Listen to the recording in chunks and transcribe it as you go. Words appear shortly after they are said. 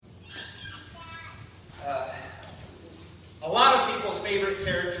favorite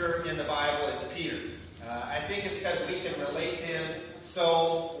character in the Bible is Peter. I think it's because we can relate to him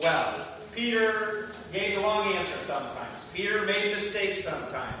so well. Peter gave the wrong answer sometimes. Peter made mistakes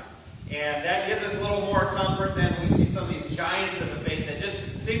sometimes. And that gives us a little more comfort than we see some of these giants of the faith that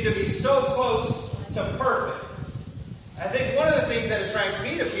just seem to be so close to perfect. I think one of the things that attracts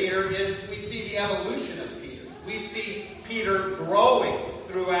me to Peter is we see the evolution of Peter. We see Peter growing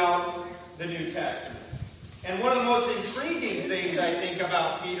throughout the New Testament. And one of the most intriguing things I think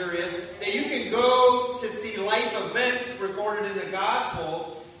about Peter is that you can go to see life events recorded in the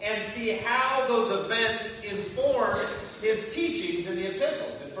Gospels and see how those events inform his teachings in the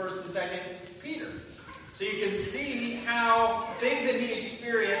epistles, in 1st and 2nd Peter. So you can see how things that he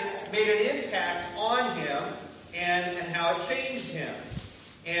experienced made an impact on him and how it changed him.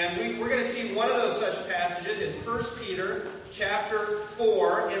 And we're going to see one of those such passages in 1 Peter chapter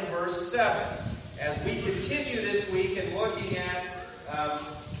 4 and verse 7. As we continue this week in looking at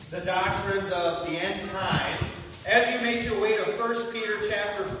the doctrines of the end times, as you make your way to 1 Peter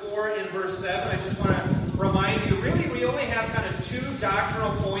chapter 4 and verse 7, I just want to remind you, really we only have kind of two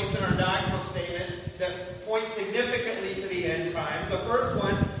doctrinal points in our doctrinal statement that point significantly to the end times. The first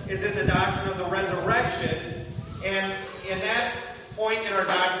one is in the doctrine of the resurrection, and in that point in our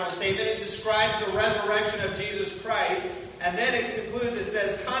doctrinal statement, it describes the resurrection of Jesus Christ, and then it concludes, it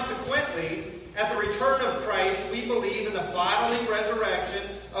says, consequently, at the return of Christ, we believe in the bodily resurrection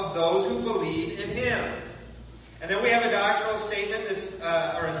of those who believe in Him. And then we have a doctrinal statement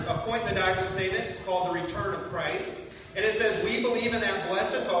or a point in the doctrinal statement. It's called the return of Christ. And it says, we believe in that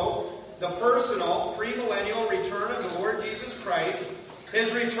blessed hope, the personal, premillennial return of the Lord Jesus Christ.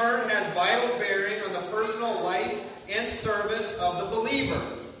 His return has vital bearing on the personal life and service of the believer.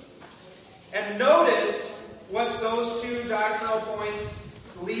 And notice what those two doctrinal points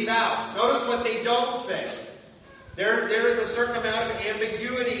leave out. Notice what they don't say. There is a certain amount of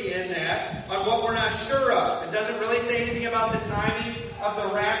ambiguity in that on what we're not sure of. It doesn't really say anything about the timing of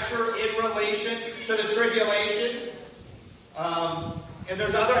the rapture in relation to the tribulation. And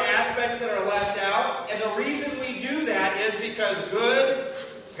there's other aspects that are left out. And the reason we do that is because good,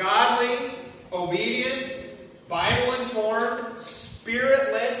 godly, obedient, Bible-informed,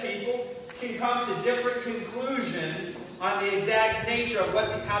 Spirit-led people can come to different conclusions on the exact nature of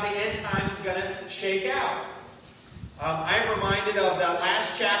how the end times is going to shake out. I'm reminded of that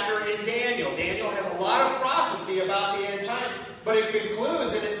last chapter in Daniel. Daniel has a lot of prophecy about the end times, but it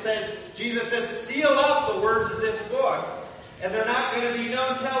concludes and it says, Jesus says, seal up the words of this book, and they're not going to be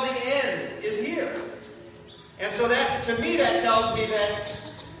known till the end is here. And so that, to me, that tells me that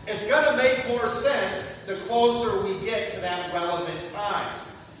it's going to make more sense the closer we get to that relevant time.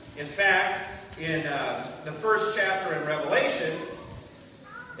 In fact, in the first chapter in Revelation,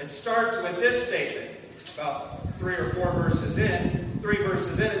 it starts with this statement. About 3 or 4 verses in, 3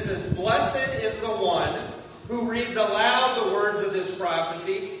 verses in, it says, blessed is the one who reads aloud the words of this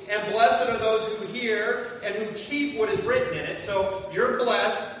prophecy, and blessed are those who hear and who keep what is written in it. So you're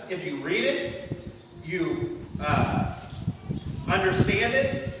blessed if you read it, you understand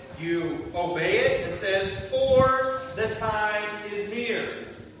it, you obey it. It says, for the time is near.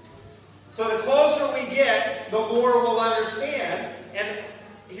 So the closer we get, the more we'll understand. And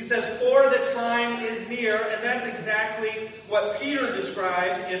he says, for the time is near, and that's exactly what Peter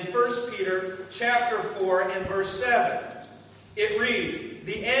describes in 1 Peter chapter 4 and verse 7. It reads,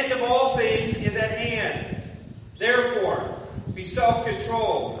 the end of all things is at hand. Therefore, be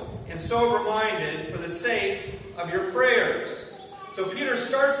self-controlled and sober-minded for the sake of your prayers. So Peter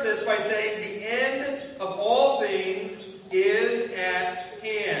starts this by saying, the end of all things is at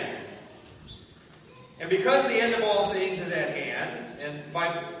hand. And because the end of all things is at hand, and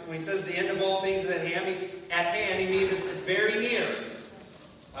when he says the end of all things is at hand, he means it's very near.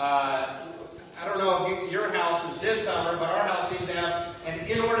 I don't know if your house is this summer, but our house seems to have an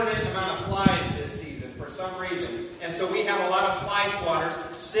inordinate amount of flies this season for some reason. And so we have a lot of fly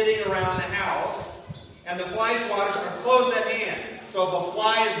swatters sitting around the house, and the fly swatters are close at hand. So if a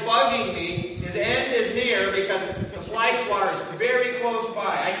fly is bugging me, his end is near because the fly swatter is very close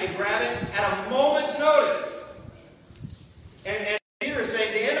by. I can grab it at a moment's notice. And Peter is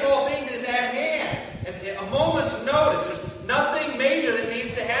saying the end of all things is at hand. At a moment's notice. There's nothing major that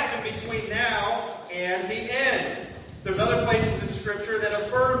needs to happen between now and the end. There's other places in Scripture that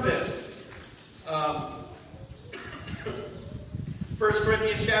affirm this. 1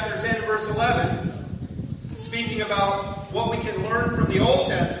 Corinthians chapter 10 verse 11. Speaking about what we can learn from the Old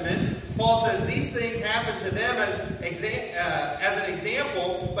Testament, Paul says these things happened to them as an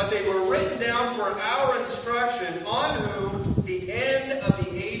example, but they were written down for our instruction, on whom the end of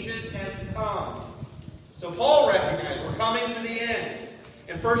the ages has come. So Paul recognized we're coming to the end.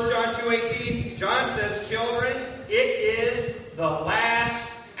 In 1 John 2:18, John says, children, it is the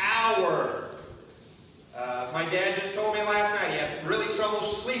last hour. My dad just told me last night he had really trouble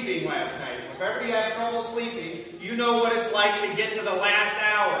sleeping last night. If ever you have trouble sleeping, you know what it's like to get to the last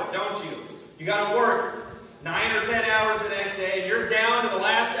hour, don't you? You got to work 9 or 10 hours the next day, and you're down to the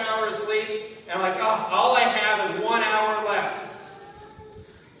last hour of sleep, and like, oh, all I have is 1 hour left.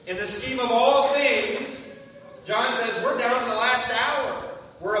 In the scheme of all things, John says we're down to the last hour.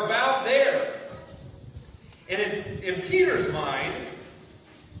 We're about there. And in Peter's mind,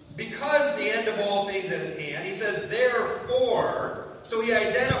 because the end of all things is at hand, he says, therefore, so he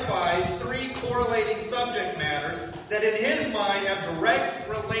identifies 3 correlating subject matters that in his mind have direct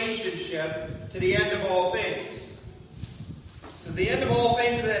relationship to the end of all things. He says, the end of all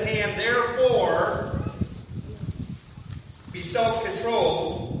things is at hand, therefore, be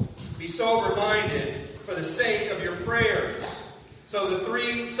self-controlled, be sober-minded for the sake of your prayers. So the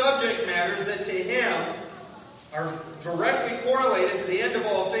 3 subject matters that to him are directly correlated to the end of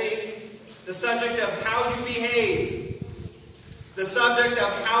all things: the subject of how you behave, the subject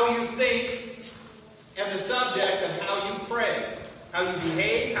of how you think, and the subject of how you pray. How you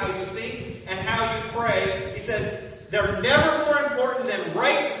behave, how you think, and how you pray. He says they're never more important than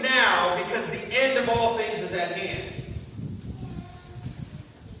right now because the end of all things is at hand.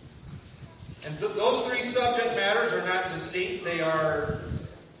 And those 3 subject matters are not distinct. They're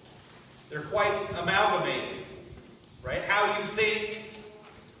quite amalgamated. Right? How you think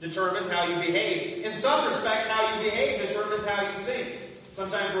determines how you behave. In some respects, how you behave determines how you think.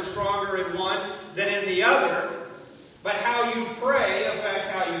 Sometimes we're stronger in one than in the other. But how you pray affects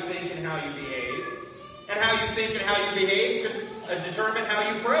how you think and how you behave. And how you think and how you behave can determine how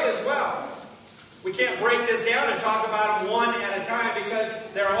you pray as well. We can't break this down and talk about them one at a time because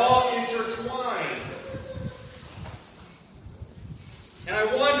they're all intertwined. And I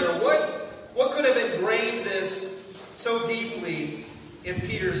wonder, what could have ingrained this so deeply in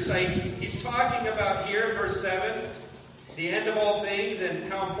Peter's psyche? He's talking about here in verse 7, the end of all things and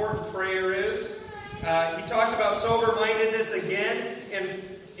how important prayer is. He talks about sober-mindedness again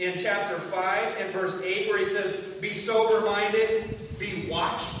in chapter 5 and verse 8, where he says, be sober-minded, be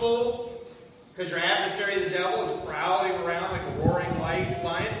watchful, because your adversary, the devil, is prowling around like a roaring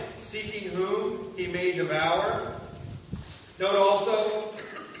lion, seeking whom he may devour. Note also,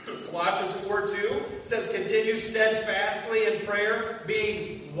 Colossians 4:2 says, continue steadfastly in prayer,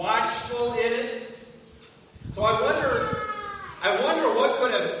 being watchful in it. So I wonder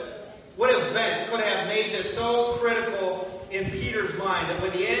what event could have made this so critical in Peter's mind, that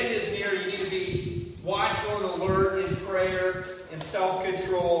when the end is near, you need to be watchful and alert in prayer, in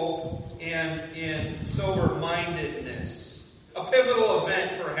self-control, and in sober-mindedness. A pivotal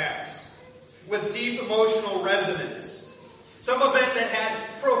event, perhaps, with deep emotional resonance. Some event that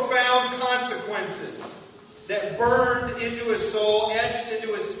had profound consequences, that burned into his soul, etched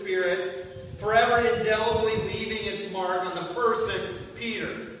into his spirit, forever indelibly leaving its mark on the person,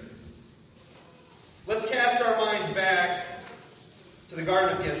 Peter. Let's cast our minds back to the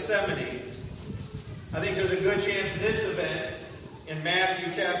Garden of Gethsemane. I think there's a good chance this event in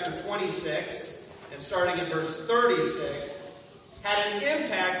Matthew chapter 26, and starting in verse 36, had an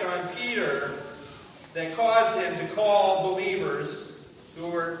impact on Peter that caused him to call believers who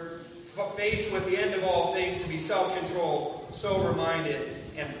were faced with the end of all things to be self-controlled, sober-minded,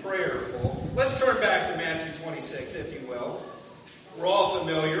 and prayerful. Let's turn back to Matthew 26, if you will. We're all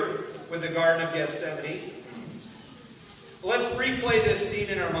familiar with the Garden of Gethsemane. Let's replay this scene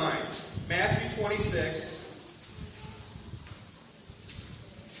in our minds. Matthew 26.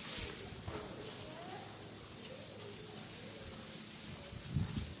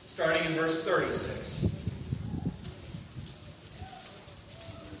 Starting in verse 36.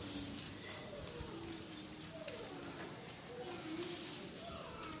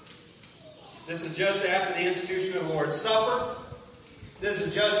 This is just after the institution of the Lord's Supper. This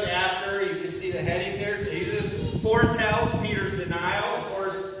is just after, you can see the heading there, Jesus foretells Peter's denial. Of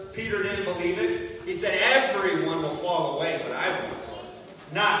course, Peter didn't believe it. He said, everyone will fall away, but I won't.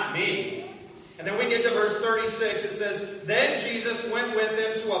 Not me. And then we get to verse 36. It says, then Jesus went with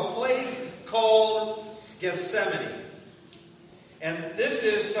them to a place called Gethsemane. And this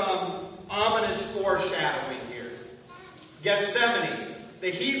is some ominous foreshadowing here. Gethsemane. The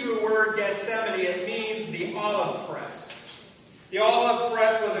Hebrew word Gethsemane, it means the olive press. The olive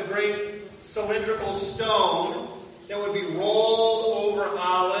press was a great cylindrical stone that would be rolled over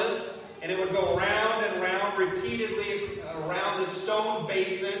olives, and it would go round and round repeatedly around the stone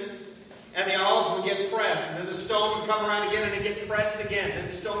basin, and the olives would get pressed, and then the stone would come around again and it'd get pressed again. Then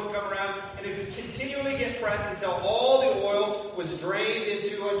the stone would come around and it would continually get pressed until all the oil was drained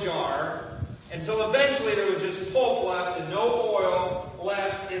into a jar until eventually there was just pulp left and no oil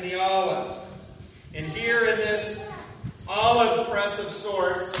left in the olive. And here in this olive press of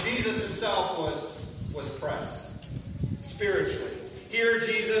sorts, Jesus himself was pressed spiritually. Here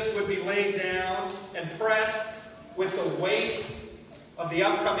Jesus would be laid down and pressed with the weight of the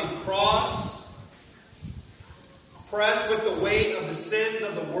upcoming cross, pressed with the weight of the sins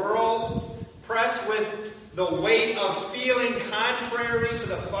of the world, pressed with the weight of feeling contrary to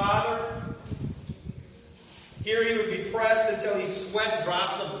the Father. Here he would be pressed until he sweat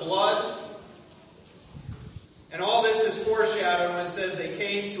drops of blood. And all this is foreshadowed when it says they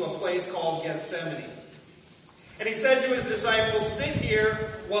came to a place called Gethsemane. And he said to his disciples, "Sit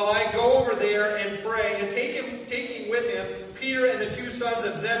here while I go over there and pray." And taking with him Peter and the two sons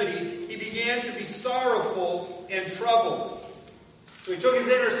of Zebedee, he began to be sorrowful and troubled. So he took his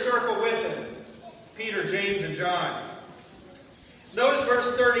inner circle with him, Peter, James, and John. Notice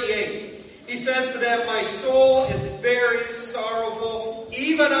verse 38. He says to them, "My soul is very sorrowful,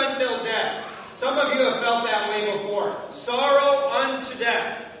 even until death." Some of you have felt that way before. Sorrow unto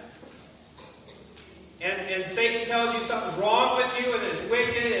death. And Satan tells you something's wrong with you and it's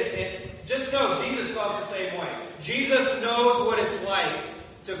wicked. And just know, Jesus felt the same way. Jesus knows what it's like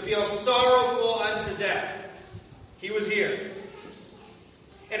to feel sorrowful unto death. He was here.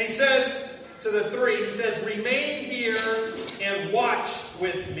 And he says to the three, he says, "Remain here and watch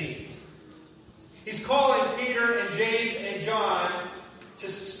with me." He's calling Peter and James and John to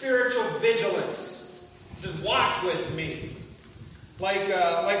spiritual vigilance. He says, "Watch with me." Like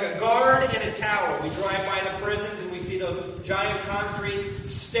a guard in a tower. We drive by the prisons and we see those giant concrete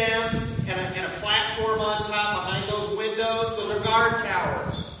stems and a platform on top behind those windows. Those are guard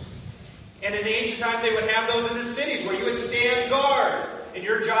towers. And in the ancient times they would have those in the cities where you would stand guard. And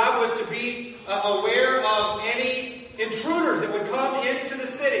your job was to be aware of any intruders that would come into the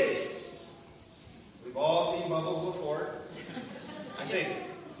city. We've all seen Bubbles before, I think.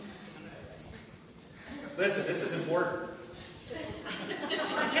 Listen, this is important.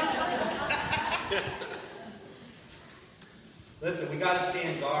 Listen, we got to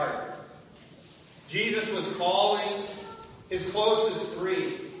stand guard. Jesus was calling his closest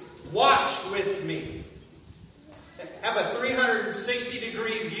three. Watch with me. Have a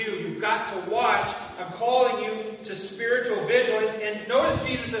 360-degree view. You've got to watch. I'm calling you to spiritual vigilance. And notice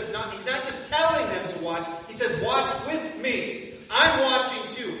Jesus says, he's not just telling them to watch. He says, watch with me. I'm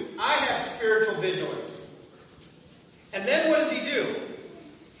watching too. I have spiritual vigilance. And then what does he do?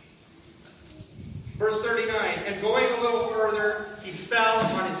 Verse 39, and going a little further, he fell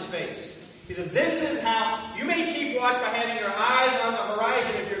on his face. He says, this is how, you may keep watch by having your eyes on the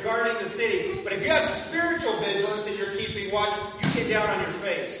horizon if you're guarding the city, but if you have spiritual vigilance and you're keeping watch, you get down on your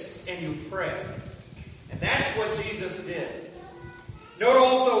face and you pray. And that's what Jesus did. Note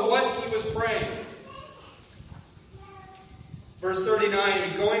also what he was praying. Verse 39,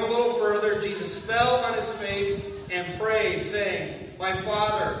 and going a little further, Jesus fell on his face and prayed, saying, "My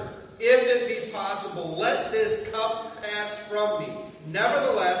Father, if it be possible, let this cup pass from me.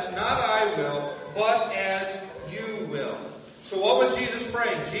 Nevertheless, not I will, but as you will." So what was Jesus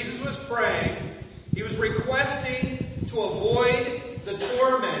praying? Jesus was praying. He was requesting to avoid the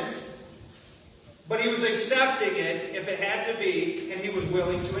torment, but he was accepting it if it had to be, and he was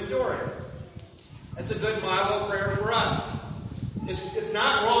willing to endure it. That's a good model of prayer for us. It's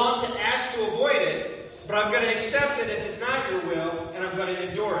not wrong to ask to avoid it, but I'm going to accept it if it's not your will, and I'm going to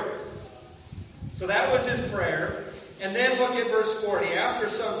endure it. So that was his prayer. And then look at verse 40. After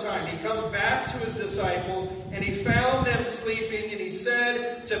some time, he comes back to his disciples, and he found them sleeping, and he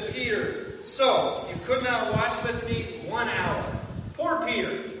said to Peter, "So, you could not watch with me 1 hour." Poor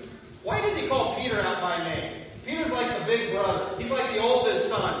Peter. Why does he call Peter out by name? Peter's like the big brother. He's like the oldest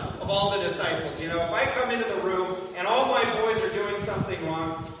son of all the disciples. You know, if I come into the room and all my boys are doing something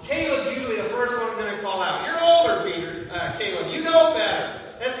wrong, Caleb's usually the first one I'm going to call out. "You're older, Caleb. You know better."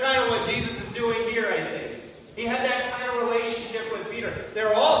 That's kind of what Jesus is doing here, I think. He had that kind of relationship with Peter.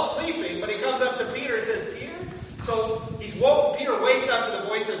 They're all sleeping, but he comes up to Peter and says, "Peter?" So Peter wakes up to the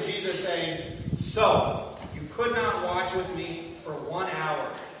voice of Jesus saying, "So, you could not watch with me for 1 hour."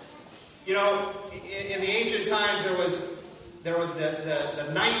 You know, in the ancient times, there was the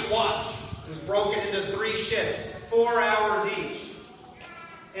night watch. It was broken into 3 shifts, 4 hours each.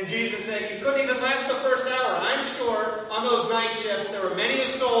 And Jesus said, you couldn't even last the first hour. And I'm sure on those night shifts, there were many a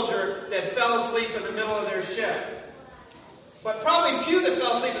soldier that fell asleep in the middle of their shift. But probably few that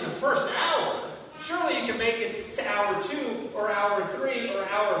fell asleep in the first hour. Surely you can make it to hour 2 or hour 3 or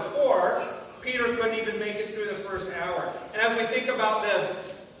hour 4. Peter couldn't even make it through the first hour. And as we think about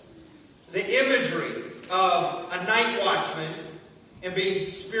the imagery of a night watchman, and being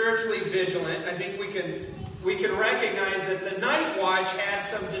spiritually vigilant, I think we can recognize that the night watch had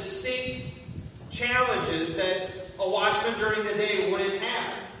some distinct challenges that a watchman during the day wouldn't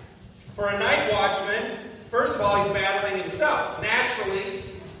have. For a night watchman, first of all, he's battling himself. Naturally,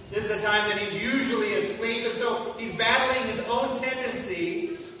 this is the time that he's usually asleep, and so he's battling his own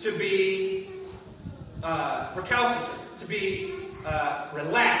tendency to be recalcitrant, to be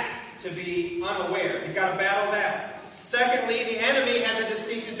relaxed, to be unaware. He's got to battle that. Secondly, the enemy has a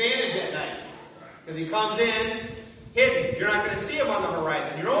distinct advantage at night, because he comes in hidden. You're not going to see him on the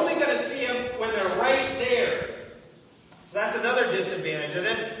horizon. You're only going to see him when they're right there. So that's another disadvantage. And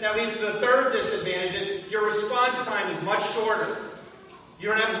then that leads to the third disadvantage is your response time is much shorter. You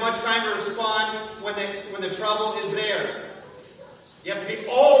don't have as much time to respond when the trouble is there. You have to be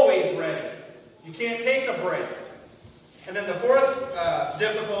always ready. You can't take a break. And then the fourth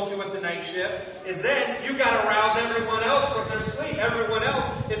difficulty with the night shift is then you've got to rouse everyone else from their sleep. Everyone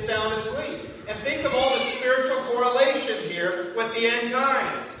else is sound asleep. And think of all the spiritual correlations here with the end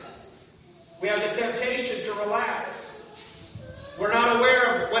times. We have the temptation to relax. We're not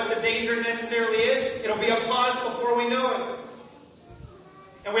aware of what the danger necessarily is. It'll be upon us before we know it.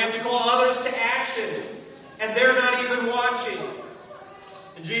 And we have to call others to action. And they're not even watching.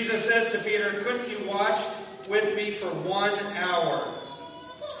 And Jesus says to Peter, couldn't you watch with me for 1 hour?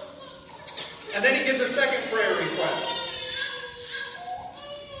 And then he gives a second prayer request.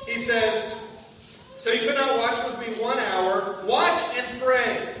 He says, so you could not watch with me 1 hour. Watch and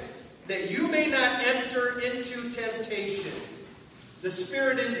pray, that you may not enter into temptation. The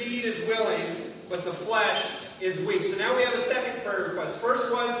spirit indeed is willing, but the flesh is weak. So now we have a second prayer request.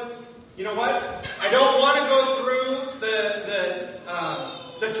 First was, you know what? I don't want to go through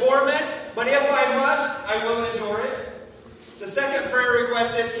the torment, but if I must, I will endure it. The second prayer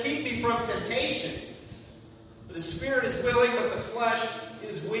request is, keep me from temptation. For the spirit is willing, but the flesh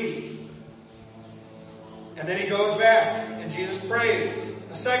is weak. And then he goes back, and Jesus prays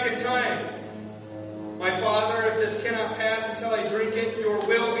a second time. My Father, if this cannot pass until I drink it, your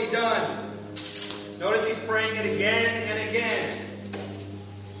will be done. Notice he's praying it again and again.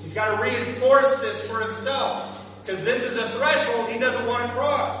 He's got to reinforce this for himself, because this is a threshold he doesn't want to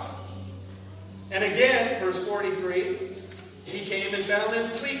cross. And again, verse 43, he came and found them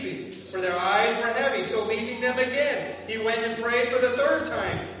sleeping, for their eyes were heavy. So leaving them again, he went and prayed for the third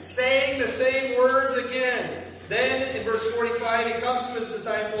time, saying the same words again. Then in verse 45, he comes to his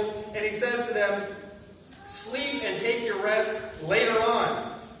disciples and he says to them, sleep and take your rest later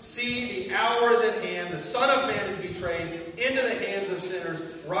on. See, the hour is at hand. The Son of Man is betrayed into the hands of sinners.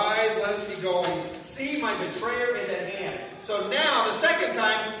 Rise, let us be going. See, my betrayer is at hand. So now, the second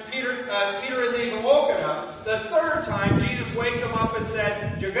time, Peter isn't even woken up. The third time, Jesus wakes him up and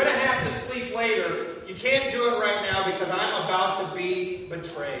said, you're going to have to sleep later. You can't do it right now because I'm about to be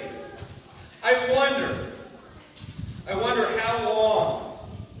betrayed. I wonder how long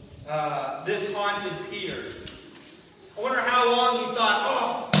this haunted Peter. I wonder how long he thought,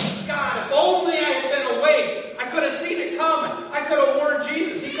 oh, God, if only I had been awake. I could have seen it coming. I could have warned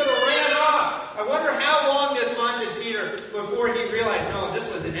Jesus. He could have ran off. I wonder how long this haunted Peter before he realized, no,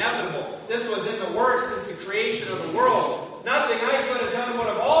 this was inevitable. This was in the works since the creation of the world. Nothing I could have done would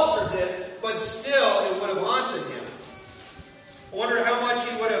have altered this, but still it would have haunted him. I wonder how much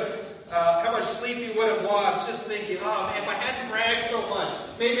how much sleep he would have lost just thinking, oh man, if I hadn't bragged so much,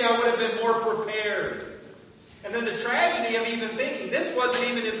 maybe I would have been more prepared. And then the tragedy of even thinking this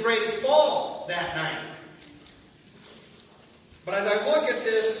wasn't even his greatest fall that night. But as I look at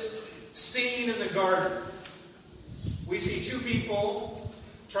this scene in the garden, we see two people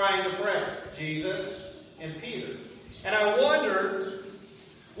trying to pray, Jesus and Peter. And I wonder,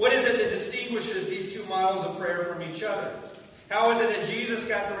 what is it that distinguishes these two models of prayer from each other? How is it that Jesus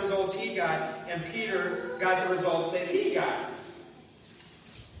got the results he got and Peter got the results that he got?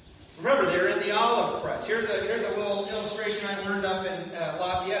 Remember, they're in the olive press. Here's a little illustration I learned up in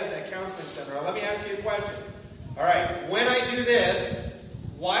Lafayette at that counseling center. Let me ask you a question. All right, when I do this,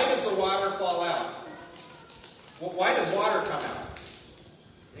 why does the water fall out? Why does water come out?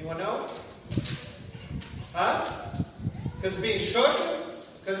 Anyone know? Huh? Because it's being shook?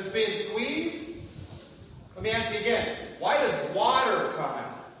 Because it's being squeezed? Let me ask you again. Why does water come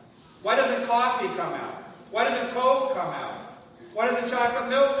out? Why doesn't coffee come out? Why doesn't Coke come out? Why doesn't chocolate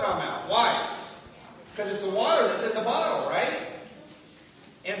milk come out? Why? Because it's the water that's in the bottle, right?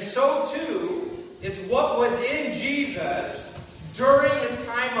 And so too, it's what was in Jesus during his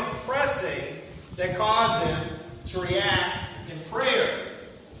time of pressing that caused him to react in prayer.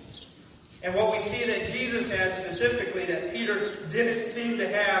 And what we see that Jesus had specifically that Peter didn't seem to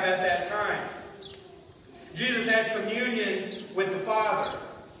have at that time. Jesus had communion with the Father.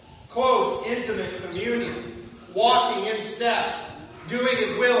 Close, intimate communion. Walking in step. Doing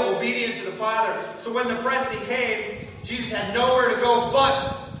His will, obedient to the Father. So when the pressing came, Jesus had nowhere to go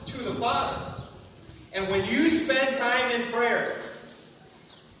but to the Father. And when you spend time in prayer,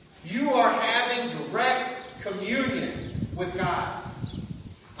 you are having direct communion with God.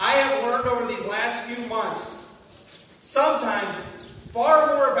 I have learned over these last few months, sometimes far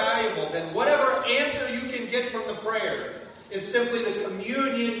more valuable than whatever answer you can get from the prayer is simply the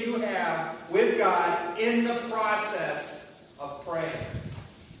communion you have with God in the process of praying.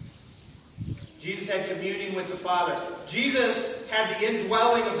 Jesus had communion with the Father. Jesus had the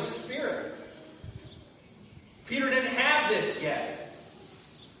indwelling of the Spirit. Peter didn't have this yet.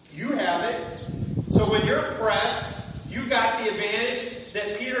 You have it. So when you're pressed, you got the advantage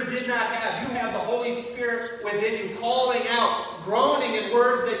that Peter did not have. You have the Holy Spirit within you, calling out, groaning in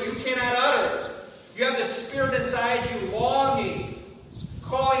words that you cannot utter. You have the Spirit inside you, longing,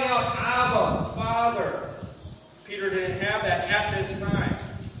 calling out, Abba, Father. Peter didn't have that at this time.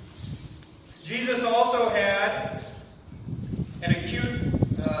 Jesus also had an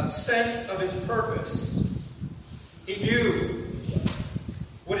acute sense of His purpose. He knew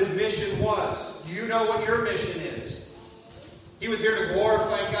what His mission was. Do you know what your mission is? He was here to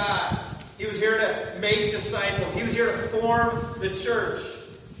glorify God. He was here to make disciples. He was here to form the church.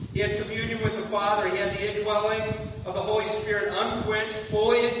 He had communion with the Father. He had the indwelling of the Holy Spirit, unquenched,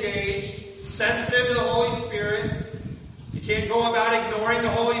 fully engaged, sensitive to the Holy Spirit. You can't go about ignoring the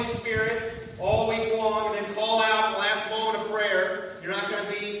Holy Spirit all week long and then call out in the last moment of prayer. You're not going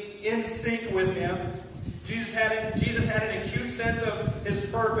to be in sync with Him. Jesus had an acute sense of His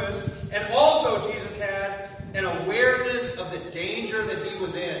purpose, and also Jesus had an awareness of the danger that He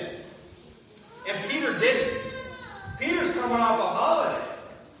was in. And Peter didn't. Peter's coming off a holiday.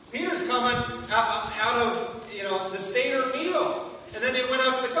 Peter's coming out of, the Seder meal. And then they went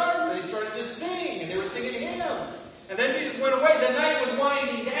out to the garden and they started to sing, and they were singing hymns. And then Jesus went away. The night was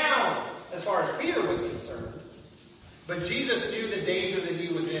winding down as far as Peter was concerned. But Jesus knew the danger that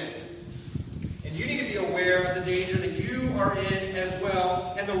he was in. And you need to be aware of the danger that you are in as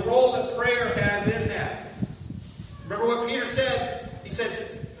well, and the role that prayer has in that. Remember what Peter said? He said,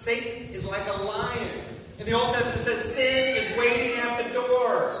 Satan is like a lion. In the Old Testament it says, sin is waiting at the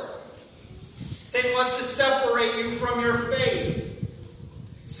door. Satan wants to separate you from your faith.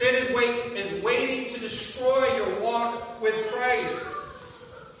 Sin is waiting to destroy your walk with Christ.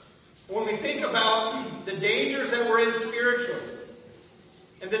 When we think about the dangers that we're in spiritually,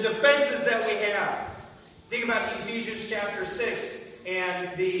 and the defenses that we have. Think about Ephesians chapter 6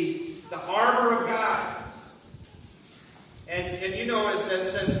 and the armor of God. And you know what it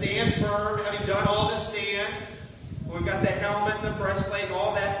says, stand firm, having done all to stand. We've got the helmet and the breastplate and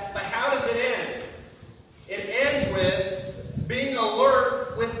all that. But how does it end? It ends with being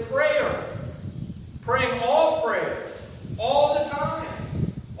alert with prayer. Praying all prayer. All the time.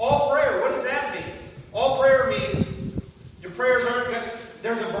 All prayer. What does that mean? All prayer means your prayers aren't going to...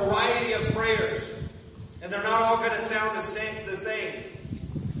 There's a variety of prayers, and they're not all going to sound the same.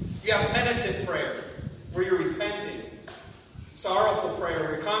 You have penitent prayer, where you're repenting. Sorrowful prayer,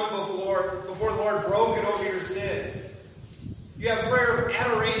 where you're coming before the Lord broken over your sin. You have prayer of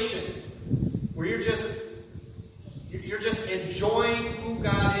adoration, where you're just enjoying who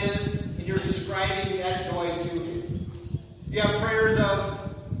God is, and you're describing that joy to Him. You have prayers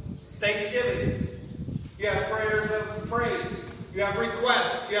of thanksgiving. You have prayers of praise. You have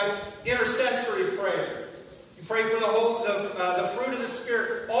requests. You have intercessory prayer. You pray for the fruit of the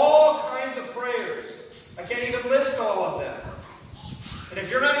Spirit. All kinds of prayers. I can't even list all of them. And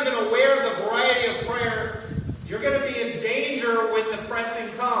if you're not even aware of the variety of prayer, you're going to be in danger when the pressing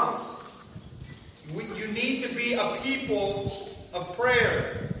comes. You need to be a people of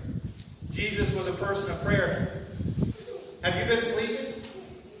prayer. Jesus was a person of prayer. Have you been sleeping?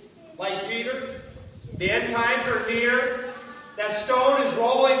 Like Peter? The end times are near. That stone is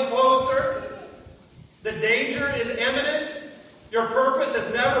rolling closer. The danger is imminent. Your purpose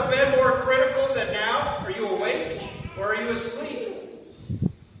has never been more critical than now. Are you awake or are you asleep?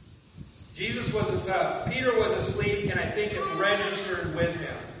 Peter was asleep, and I think it registered with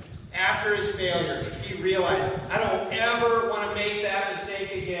him. After his failure, he realized, I don't ever want to make that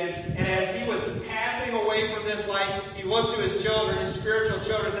mistake again. And as he was passing away from this life, he looked to his children, his spiritual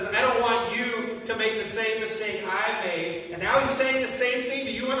children, and says, I don't want you to make the same mistake I made. And now he's saying the same thing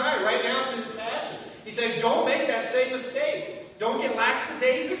to you and I right now through this passage. He's saying, don't make that same mistake. Don't get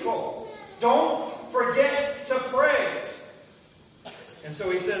lackadaisical. Don't forget to pray. And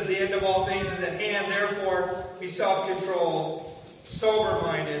so he says, the end of all things is at hand. Therefore, be self-controlled,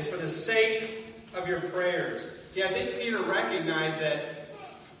 sober-minded, for the sake of your prayers. See, I think Peter recognized that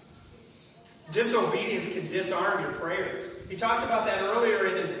disobedience can disarm your prayers. He talked about that earlier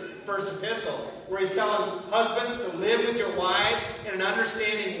in his first epistle, where he's telling husbands to live with your wives in an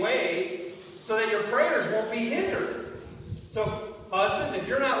understanding way so that your prayers won't be hindered. So, husbands, if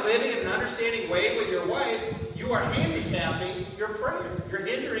you're not living in an understanding way with your wife, you are handicapping your prayer. You're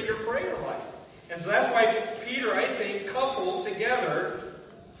hindering your prayer life. And so that's why Peter, I think, couples together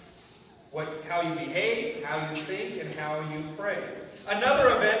how you behave, how you think, and how you pray. Another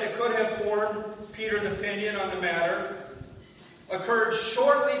event that could have formed Peter's opinion on the matter occurred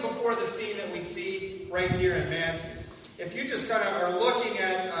shortly before the scene that we see right here in Matthew. If you just kind of are looking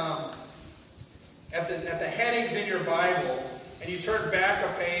at the headings in your Bible, and you turn back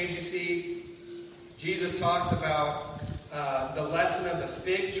a page, you see Jesus talks about the lesson of the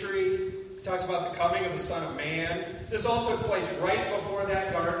fig tree. He talks about the coming of the Son of Man. This all took place right before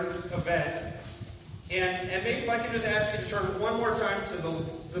that garden event. And maybe if I can just ask you to turn one more time to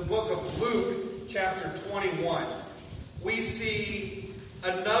the book of Luke, chapter 21. We see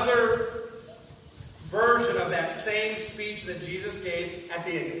another version of that same speech that Jesus gave at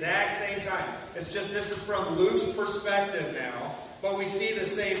the exact same time. It's just this is from Luke's perspective now, but we see the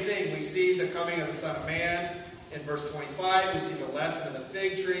same thing. We see the coming of the Son of Man in verse 25. We see the lesson of the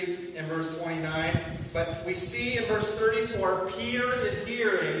fig tree in verse 29. But we see in verse 34, Peter is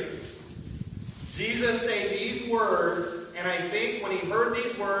hearing Jesus say these words, and I think when he heard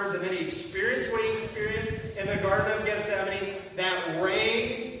these words and then he experienced what he experienced in the Garden of Gethsemane, that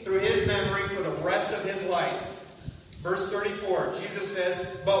rang through his memory for the rest of his life. Verse 34, Jesus says,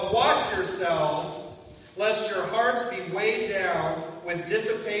 "But watch yourselves, lest your hearts be weighed down with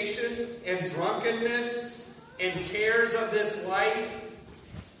dissipation and drunkenness and cares of this life,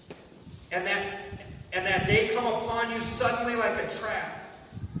 and that day come upon you suddenly like a trap.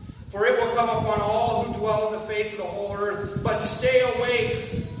 For it will come upon all who dwell on the face of the whole earth. But stay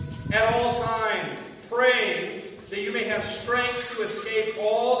awake at all times, praying that you may have strength to escape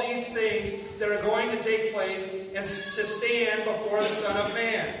all these things that are going to take place and to stand before the Son of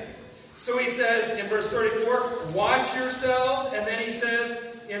Man." So he says in verse 34, watch yourselves. And then he says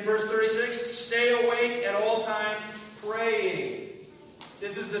in verse 36, stay awake at all times, praying.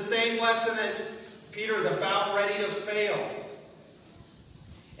 This is the same lesson that Peter is about ready to fail.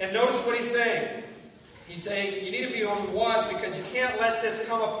 And notice what he's saying. He's saying you need to be on watch because you can't let this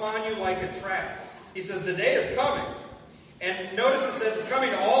come upon you like a trap. He says the day is coming. And notice it says it's coming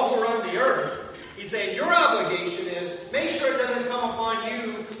to all who are on the earth. He's saying your obligation is make sure it doesn't come upon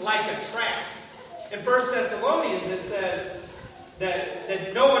you like a trap. In 1 Thessalonians it says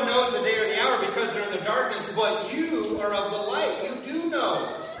that no one knows the day or the hour because they're in the darkness, but you are of the light. You do know.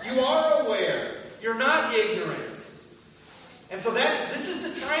 You are aware. You're not ignorant. And so this is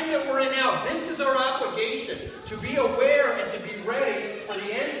the time that we're in now. This is our obligation, to be aware and to be ready for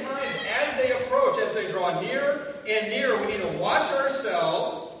the end times as they approach, as they draw nearer and nearer. We need to watch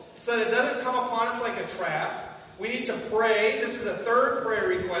ourselves so that it doesn't come upon us like a trap. We need to pray. This is a third prayer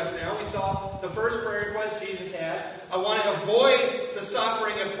request now. We saw the first prayer request Jesus had. I want to avoid the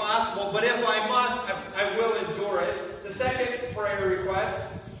suffering if possible, but if I must, I will endure it. The second prayer request,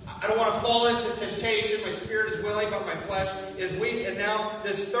 I don't want to fall into temptation. My spirit is willing, but my flesh is weak. And now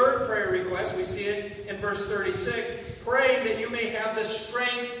this third prayer request, we see it in verse 36, praying that you may have the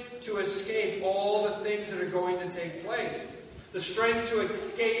strength to escape all the things that are going to take place. The strength to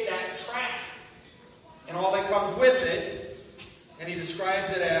escape that trap and all that comes with it. And he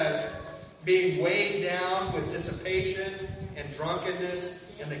describes it as being weighed down with dissipation and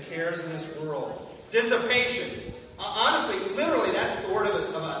drunkenness and the cares of this world. Dissipation. Honestly, literally, that's the word of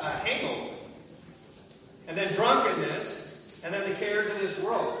a hangover. And then drunkenness, and then the cares of this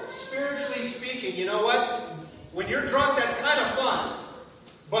world. Spiritually speaking, you know what? When you're drunk, that's kind of fun.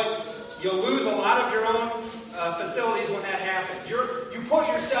 But you'll lose a lot of your own facilities when that happens. You put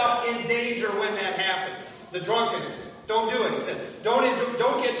yourself in danger when that happens. The drunkenness. Don't do it. He says, don't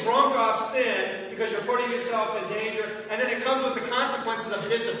get drunk off sin because you're putting yourself in danger. And then it comes with the consequences of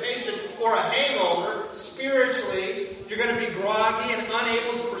dissipation or a hangover. Spiritually, you're going to be groggy and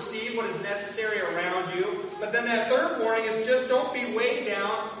unable to perceive what is necessary around you. But then that third warning is just don't be weighed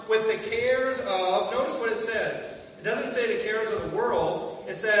down with the cares of, notice what it says. It doesn't say the cares of the world.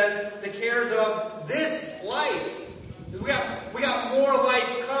 It says the cares of this life. We got more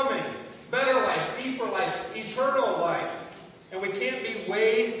life coming. Better life, deeper life, eternal life. And we can't be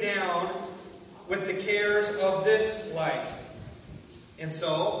weighed down with the cares of this life. And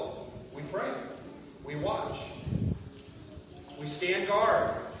so, we pray. We watch. We stand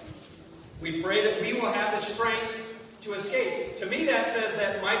guard. We pray that we will have the strength to escape. To me, that says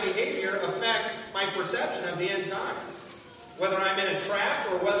that my behavior affects my perception of the end times. Whether I'm in a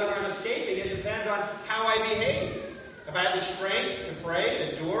trap or whether I'm escaping, it depends on how I behave. If I have the strength to pray,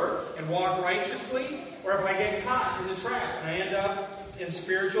 endure, and walk righteously, or if I get caught in the trap and I end up in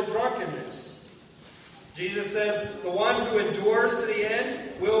spiritual drunkenness. Jesus says, the one who endures to the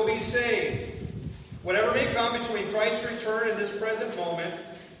end will be saved. Whatever may come between Christ's return and this present moment,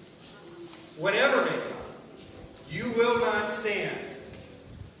 whatever may come, you will not stand.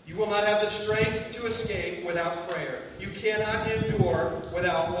 You will not have the strength to escape without prayer. You cannot endure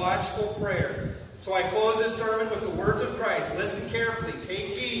without watchful prayer. So I close this sermon with the words of Christ. Listen carefully. Take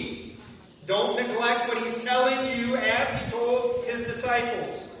heed. Don't neglect what He's telling you as He told His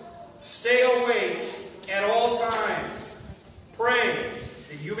disciples. Stay awake at all times. Pray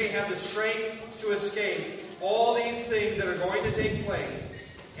that you may have the strength to escape all these things that are going to take place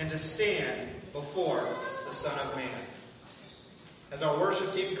and to stand before the Son of Man. As our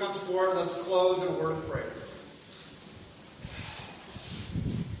worship team comes forward, let's close in a word of prayer.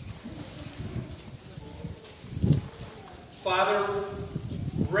 Father,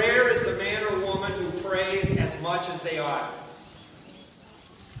 rare is the man or woman who prays as much as they ought.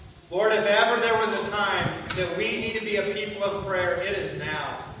 Lord, if ever there was a time that we need to be a people of prayer, it is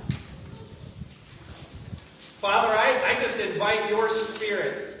now. Father, I just invite your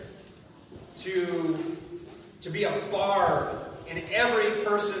Spirit to be a bard in every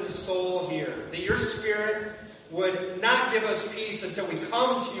person's soul here. That your Spirit would not give us peace until we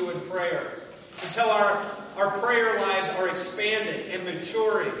come to you in prayer. Until our prayer lives are expanded and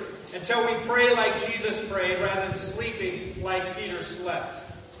maturing. Until we pray like Jesus prayed rather than sleeping like Peter slept.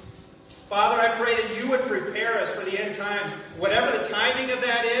 Father, I pray that you would prepare us for the end times. Whatever the timing of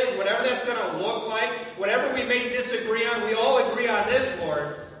that is, whatever that's going to look like, whatever we may disagree on, we all agree on this,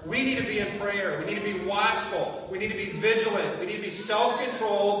 Lord. We need to be in prayer. We need to be watchful. We need to be vigilant. We need to be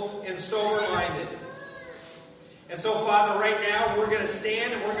self-controlled and sober-minded. And so, Father, right now, we're going to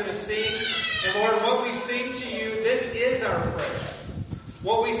stand and we're going to sing. And Lord, what we sing to you, this is our prayer.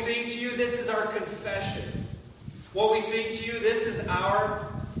 What we sing to you, this is our confession. What we sing to you, this is our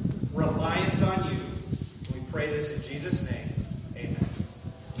reliance on you. We pray this in Jesus' name.